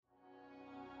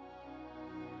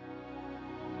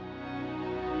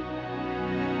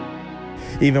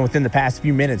Even within the past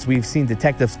few minutes, we've seen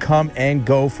detectives come and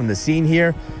go from the scene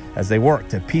here as they work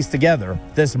to piece together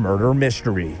this murder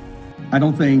mystery. I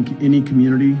don't think any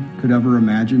community could ever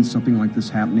imagine something like this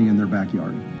happening in their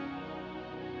backyard.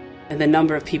 And the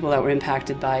number of people that were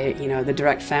impacted by it, the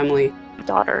direct family.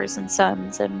 Daughters and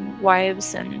sons and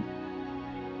wives and...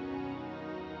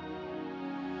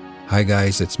 Hi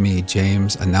guys, it's me,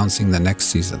 James, announcing the next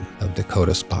season of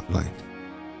Dakota Spotlight.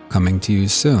 Coming to you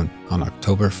soon on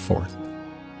October 4th.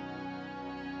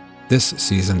 This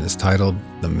season is titled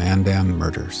The Mandan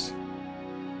Murders.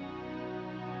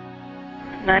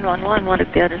 911, what is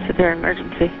the address of their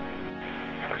emergency?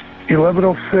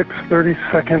 1106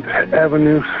 32nd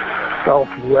Avenue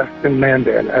Southwest in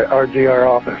Mandan at RGR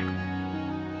office.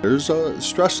 There's a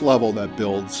stress level that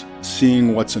builds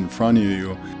seeing what's in front of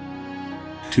you.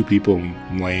 Two people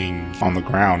laying on the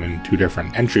ground in two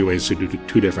different entryways to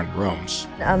two different rooms.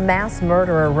 A mass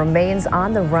murderer remains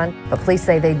on the run, but police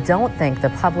say they don't think the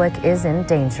public is in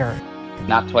danger.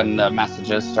 That's when the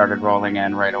messages started rolling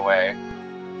in right away.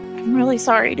 I'm really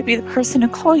sorry to be the person to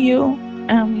call you.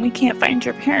 We can't find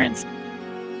your parents.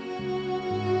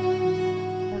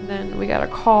 And then we got a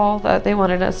call that they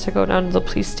wanted us to go down to the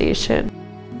police station.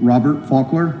 Robert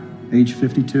Faulkner, age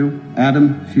 52.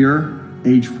 Adam Fuhr,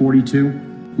 age 42.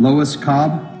 Lois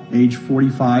Cobb, age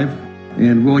 45.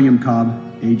 And William Cobb,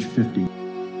 age 50.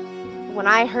 When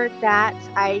I heard that,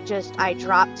 I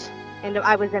dropped, and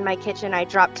I was in my kitchen. I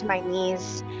dropped to my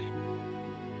knees.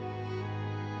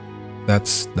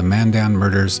 That's The Mandan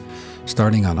Murders,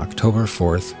 starting on October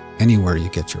 4th, anywhere you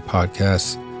get your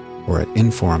podcasts, or at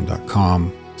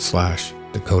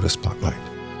inforum.com/Dakota Spotlight.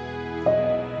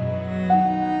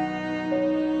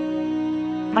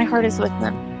 My heart is with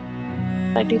them.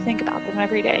 I do think about them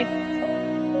every day.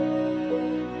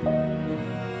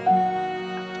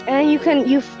 And you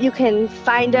can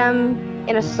find them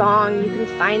in a song, you can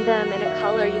find them in a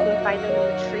color, you can find them in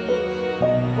the trees,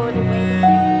 or the way